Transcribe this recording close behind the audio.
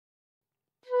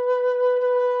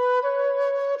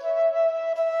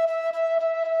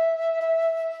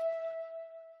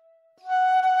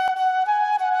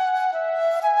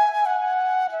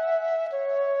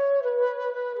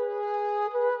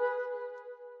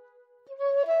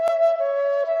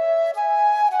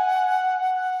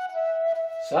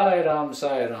Sairam,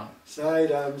 sairam.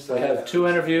 Sairam, sairam. We have 2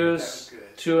 interviews,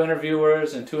 2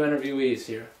 interviewers, and 2 interviewees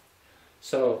here.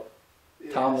 So,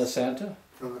 yes. Tom Lasanta.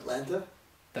 From Atlanta.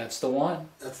 That's the one.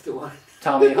 That's the one.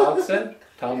 Tommy Hogsed,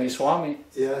 Tommy Swami.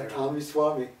 Yeah, Tommy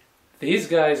Swami. These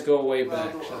guys go way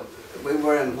back. Well, we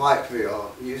were in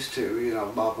Whiteville, used to, you know,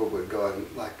 Baba would go in,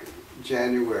 like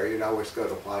January, you'd always go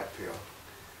to Whiteville.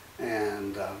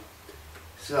 And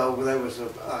so there was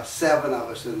 7 of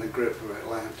us in the group from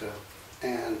Atlanta.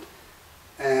 And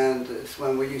it's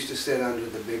when we used to sit under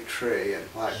the big tree in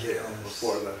Whiteville, yes,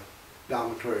 before the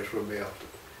dormitories were built,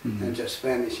 and just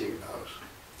finishing those.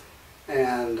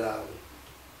 And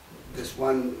this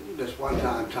one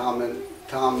time,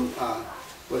 Tom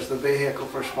was the vehicle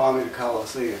for Swami to call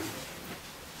us in.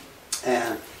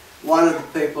 And one of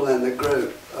the people in the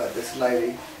group, this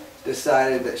lady,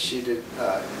 decided that she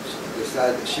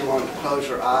wanted to close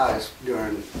her eyes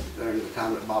during the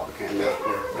time that Baba came up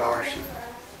for darshan,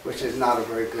 which is not a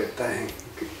very good thing.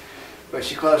 But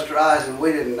she closed her eyes, and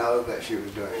we didn't know that she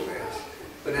was doing this.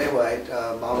 But anyway,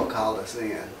 Baba called us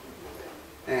in,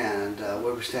 and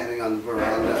we were standing on the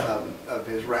veranda of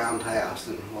his roundhouse.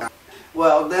 And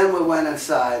well, then we went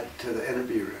inside to the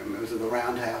interview room. It was the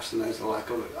roundhouse, and there's like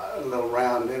a little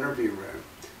round interview room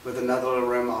with another little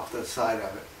room off the side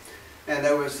of it. And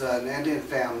there was an Indian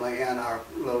family and our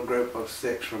little group of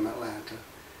 6 from Atlanta.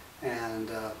 And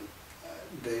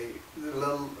the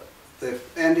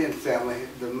Indian family,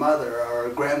 the mother, or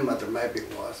grandmother maybe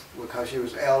it was, because she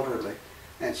was elderly,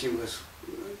 and she was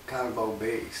kind of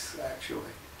obese,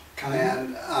 actually.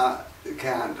 Kind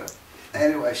of.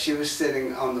 Anyway, she was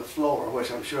sitting on the floor, which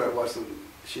I'm sure it wasn't,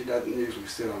 she doesn't usually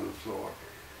sit on the floor.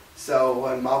 So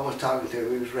when Bob was talking to her,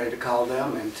 we was ready to call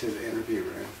them into the interview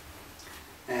room.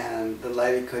 And the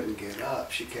lady couldn't get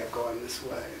up. She kept going this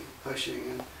way and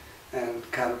pushing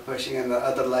and kind of pushing. And the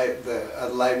other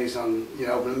ladies on, you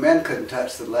know, the men couldn't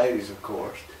touch the ladies, of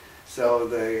course. So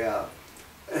the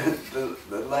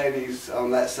ladies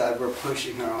on that side were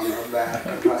pushing her on her back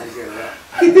and trying to get her up.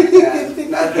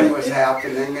 And nothing was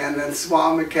happening. And then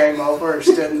Swami came over and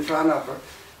stood in front of her,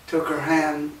 took her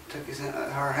hand,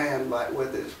 her hand like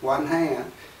with his one hand,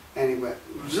 and he went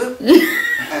zip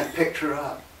and picked her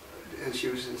up. And she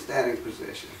was in standing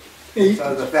position.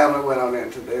 So the family went on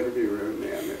into the interview room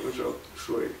then. It was real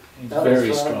sweet.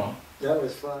 Very strong. That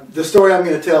was fun. The story I'm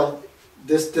going to tell,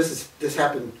 this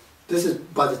happened, this is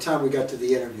by the time we got to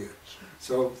the interview.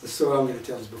 So the story I'm going to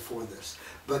tell is before this.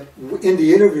 But in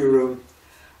the interview room,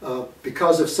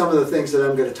 because of some of the things that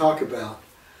I'm going to talk about,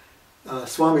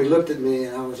 Swami looked at me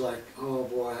and I was like, oh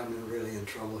boy, I'm really in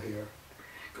trouble here.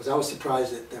 Because I was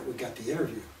surprised that we got the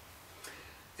interview.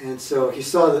 And so he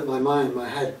saw that my mind, I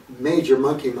had major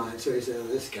monkey mind, so he said, oh,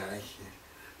 this guy,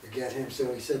 forget him.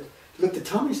 So he said, looked at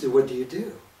Tommy and said, what do you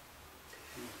do?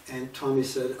 And Tommy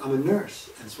said, I'm a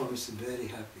nurse. And Swami said, very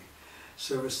happy.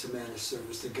 Service to man is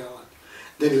service to God.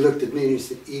 Then he looked at me and he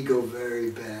said, ego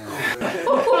very bad.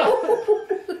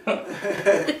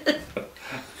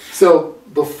 So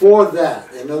before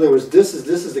that, in other words, this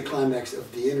is the climax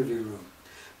of the interview room.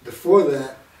 Before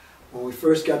that, when we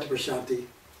first got to Prashanti,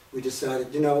 we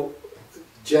decided, you know,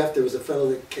 Jeff, there was a fellow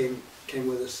that came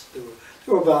with us. There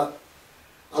were about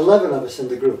 11 of us in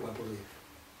the group, I believe.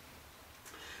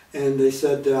 And they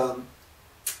said,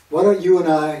 why don't you and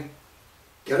I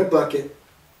get a bucket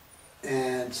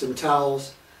and some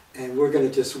towels, and we're going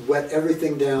to just wet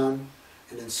everything down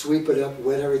and then sweep it up,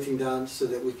 wet everything down so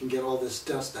that we can get all this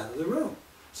dust out of the room.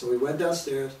 So we went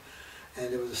downstairs,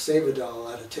 and there was a Seva Dal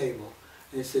at a table.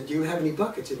 And he said, do you have any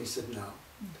buckets? And he said, no.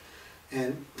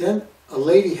 And then a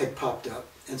lady had popped up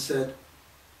and said,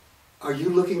 are you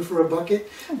looking for a bucket?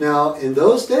 Now, in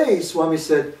those days, Swami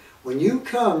said, when you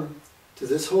come to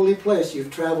this holy place, you've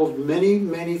traveled many,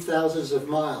 many thousands of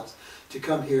miles to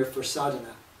come here for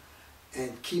sadhana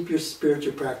and keep your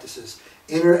spiritual practices.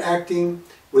 Interacting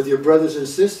with your brothers and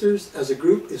sisters as a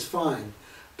group is fine,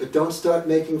 but don't start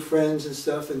making friends and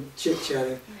stuff and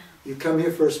chit-chatting. Yeah. You come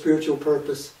here for a spiritual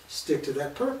purpose, stick to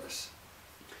that purpose.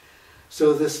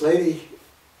 So this lady,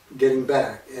 getting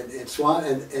back,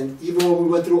 and even when we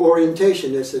went through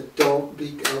orientation, they said, don't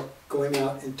be going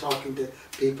out and talking to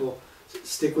people.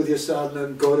 Stick with your sadhana,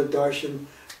 go to darshan,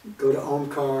 go to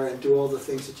Omkar, and do all the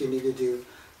things that you need to do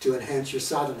to enhance your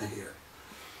sadhana here.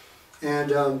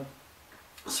 And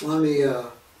Swami,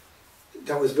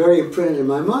 that was very imprinted in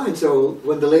my mind. So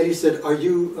when the lady said, are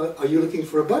you looking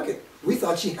for a bucket? We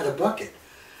thought she had a bucket.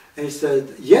 And he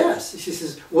said, yes. She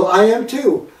says, well, I am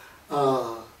too.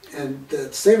 And the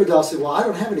Seva Dal said, well, I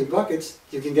don't have any buckets.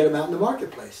 You can get them out in the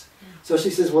marketplace. So she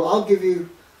says, well, I'll give you,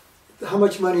 how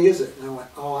much money is it? And I went,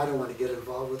 oh, I don't want to get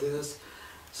involved with this.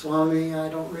 Swami, I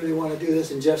don't really want to do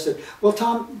this. And Jeff said, well,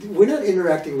 Tom, we're not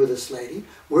interacting with this lady.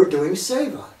 We're doing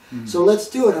seva. So let's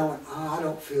do it. I went, oh, I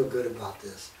don't feel good about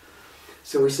this.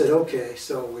 So we said, okay.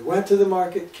 So we went to the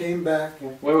market, came back.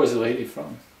 Where was the lady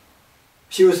from?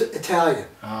 She was Italian.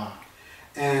 Ah.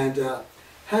 And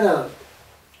had a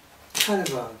kind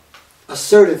of a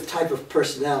assertive type of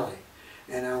personality.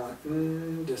 And I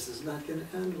went, this is not going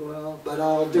to end well, but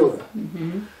I'll do it.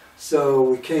 So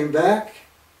we came back.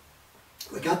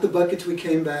 We got the buckets, we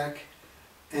came back,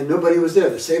 and nobody was there.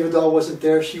 The Seva Dal wasn't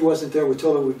there, she wasn't there. We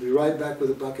told her we'd be right back with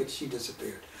the buckets, she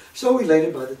disappeared. So we laid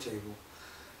it by the table.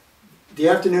 The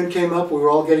afternoon came up, we were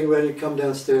all getting ready to come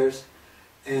downstairs,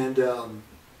 and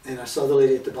I saw the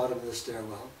lady at the bottom of the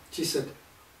stairwell. She said,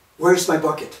 where's my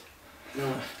bucket?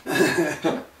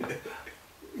 The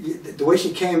way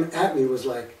she came at me was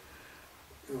like,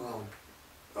 well,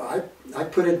 I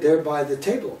put it there by the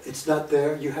table. It's not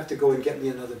there, you have to go and get me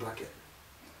another bucket.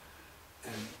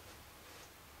 And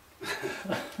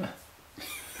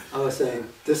I was saying,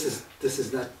 this is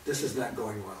not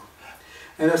going well.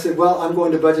 And I said, well, I'm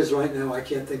going to budgets right now. I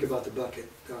can't think about the bucket,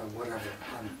 whatever.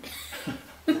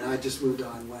 And I just moved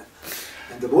on and went.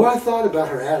 And the more I thought about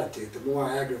her attitude, the more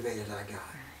aggravated I got.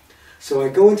 So I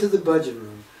go into the budget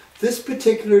room. This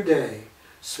particular day,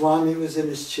 Swami was in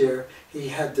his chair. He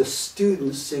had the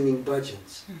students singing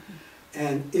bhajans.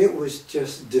 And it was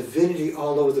just divinity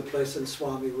all over the place, and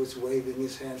Swami was waving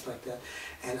his hands like that.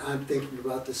 And I'm thinking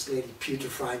about this lady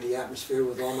putrefying the atmosphere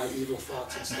with all my evil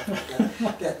thoughts and stuff like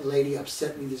that. That lady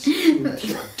upset me, this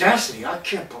audacity, I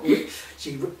can't believe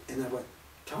she. And I went,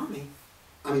 Tom,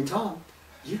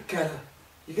 you gotta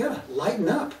lighten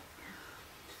up.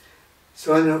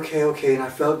 So I went, okay, and I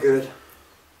felt good.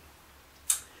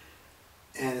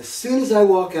 And as soon as I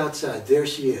walk outside, there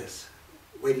she is,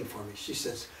 waiting for me. She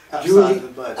says,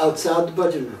 outside the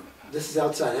budget room. This is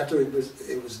outside, after it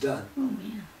was done. Oh,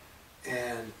 man.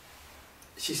 And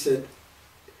she said,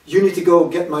 you need to go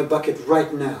get my bucket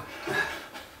right now.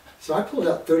 So I pulled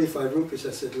out 35 rupees.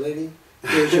 I said, lady,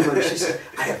 here's your money. She said,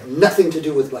 I have nothing to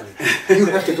do with money. You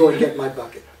have to go and get my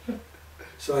bucket.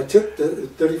 So I took the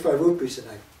 35 rupees and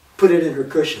I put it in her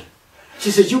cushion. She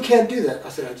said, you can't do that. I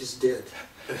said, I just did.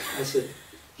 I said,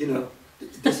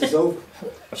 this is over.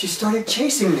 She started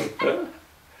chasing me.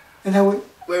 And I went,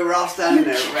 we were all standing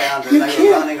there around and they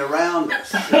were running around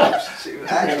us. She was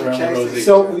actually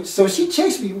chasing. So she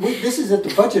chased me. This is at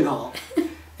the budget hall.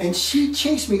 And she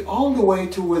chased me all the way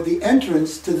to where the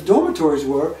entrance to the dormitories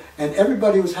were, and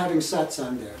everybody was having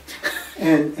satsang there.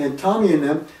 And Tommy and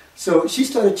them. So she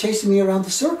started chasing me around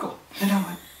the circle. And I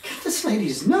went, God, this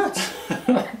lady's nuts.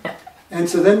 And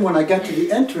so then when I got to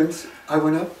the entrance, I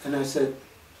went up and I said,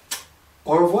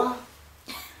 au revoir.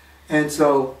 And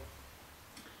so,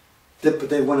 but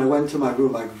then when I went to my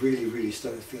room, I really, really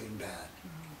started feeling bad.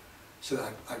 So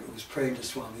I was praying to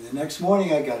Swami. The next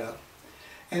morning I got up,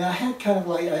 and I had kind of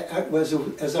like,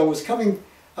 as I was coming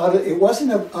out of, it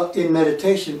wasn't in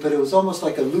meditation, but it was almost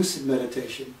like a lucid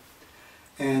meditation.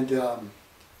 And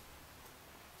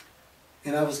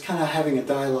I was kind of having a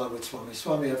dialogue with Swami.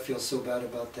 Swami, I feel so bad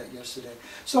about that yesterday.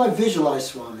 So I visualized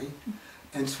Swami,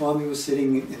 and Swami was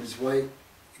sitting in his white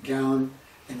gown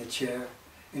in a chair,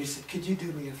 and he said, could you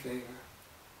do me a favor?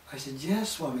 I said,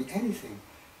 yes, Swami, anything.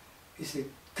 He said,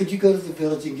 could you go to the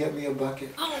village and get me a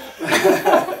bucket?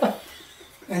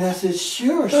 And I said,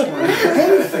 sure, Swami,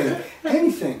 anything,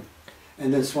 anything.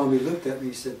 And then Swami looked at me,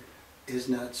 he said, is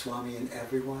not Swami in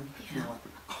everyone? Yeah. And I went,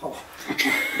 oh.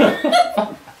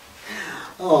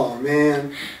 Oh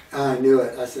man, I knew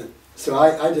it. I said, so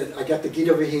I did. I got the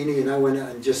Gita Vahini and I went out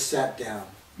and just sat down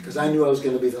because I knew I was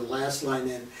going to be the last line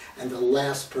in and the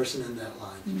last person in that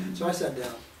line. So I sat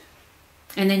down.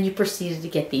 And then you proceeded to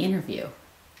get the interview.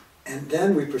 And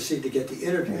then we proceeded to get the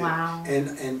interview. Wow.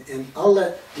 And I'll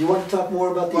let. Do you want to talk more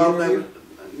about the interview?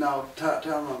 No, tell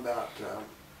them about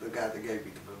the guy that gave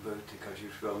you the Vibhuti because you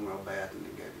were feeling real bad and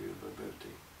he gave you the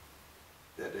Vibhuti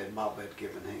that Baba had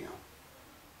given him.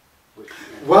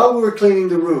 While we were cleaning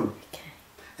the room,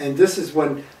 and this is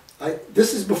when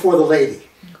this is before the lady.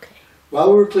 Okay. While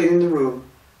we were cleaning the room,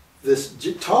 this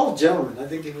tall gentleman, I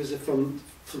think he was from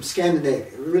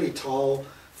Scandinavia, a really tall,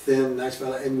 thin, nice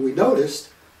fellow, and we noticed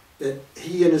that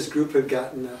he and his group had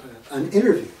gotten an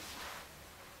interview.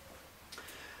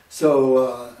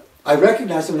 So I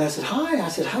recognized him and I said, hi. I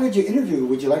said, how did you interview?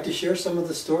 Would you like to share some of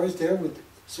the stories there with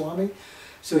Swami?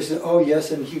 So he said, oh yes,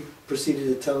 and he proceeded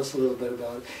to tell us a little bit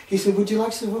about it. He said, would you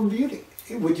like some Vibhuti?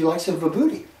 Would you like some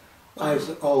Vibhuti? I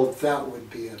said, oh, that would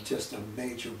be just a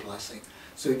major blessing.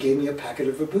 So he gave me a packet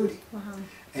of Vibhuti. Wow.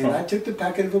 And I took the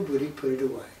packet of Vibhuti, put it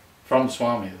away. From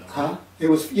Swami, though. Huh? It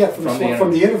was, yeah,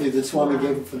 from the interview that Swami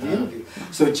gave him for the Yeah. interview.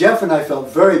 So Jeff and I felt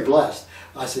very blessed.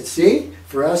 I said, see,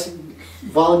 for us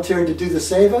volunteering to do the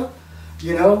seva,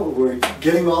 you know, we're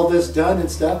getting all this done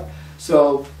and stuff.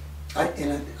 So, I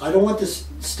don't want this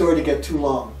story to get too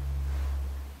long.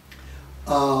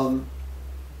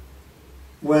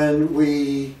 When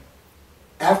we,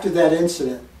 after that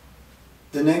incident,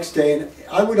 the next day, and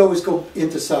I would always go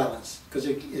into silence, because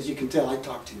as you can tell, I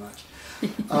talk too much.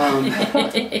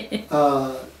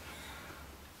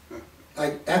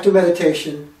 After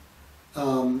meditation,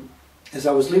 as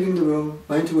I was leaving the room,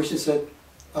 my intuition said,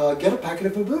 get a packet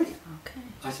of Vibhuti. Okay.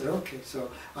 I said, okay. So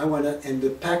I went, and the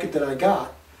packet that I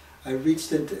got, I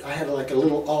reached into, I had like a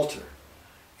little altar,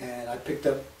 and I picked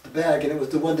up the bag, and it was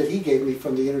the one that he gave me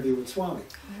from the interview with Swami.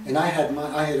 Mm-hmm. And I had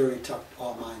already tucked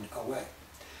all mine away.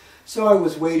 So I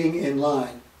was waiting in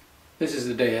line. This is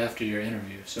the day after your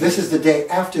interview. So This is the day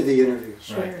after the interview.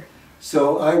 Sure. Right.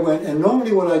 So I went, and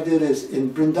normally what I did is,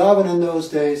 in Vrindavan in those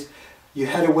days, you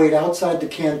had to wait outside the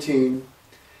canteen.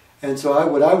 And so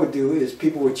what I would do is,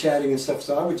 people were chatting and stuff,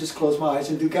 so I would just close my eyes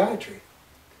and do Gayatri.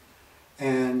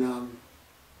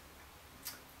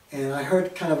 And I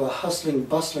heard kind of a hustling,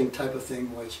 bustling type of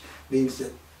thing, which means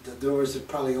that the doors are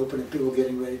probably open and people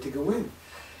getting ready to go in.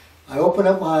 I open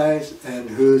up my eyes, and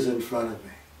who's in front of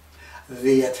me?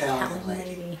 The Italian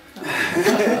lady.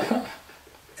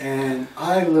 And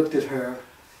I looked at her,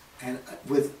 and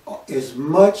with as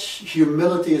much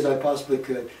humility as I possibly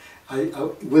could,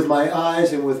 with my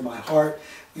eyes and with my heart,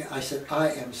 I said, I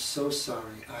am so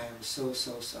sorry. I am so,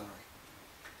 so sorry.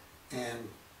 And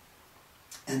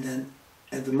then,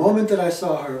 at the moment that I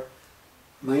saw her,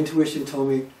 my intuition told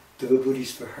me the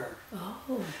Vibhuti's for her.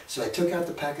 Oh. So I took out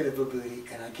the packet of Vibhuti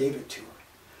and I gave it to her.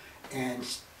 And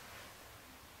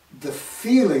the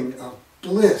feeling of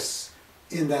bliss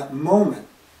in that moment,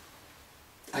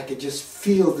 I could just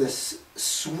feel this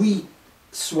sweet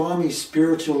Swami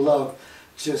spiritual love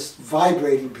just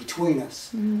vibrating between us.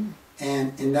 Mm.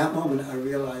 And in that moment I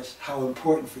realized how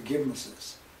important forgiveness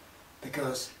is.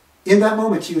 Because in that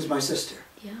moment she was my sister.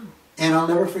 Yeah. And I'll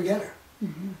never forget her.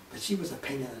 Mm-hmm. But she was a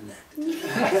pain in the neck.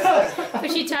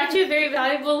 But she taught you a very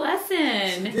valuable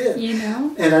lesson. She did. You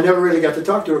know? And I never really got to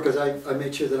talk to her because I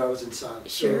made sure that I was in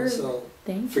silence. Sure. So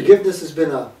Thank you. forgiveness has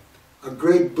been a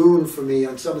great boon for me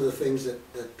on some of the things that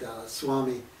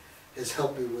Swami has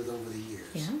helped me with over the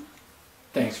years. Yeah.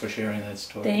 Thanks for sharing that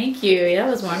story. Thank you. Yeah,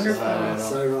 that was wonderful. Wow.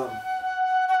 Sairam.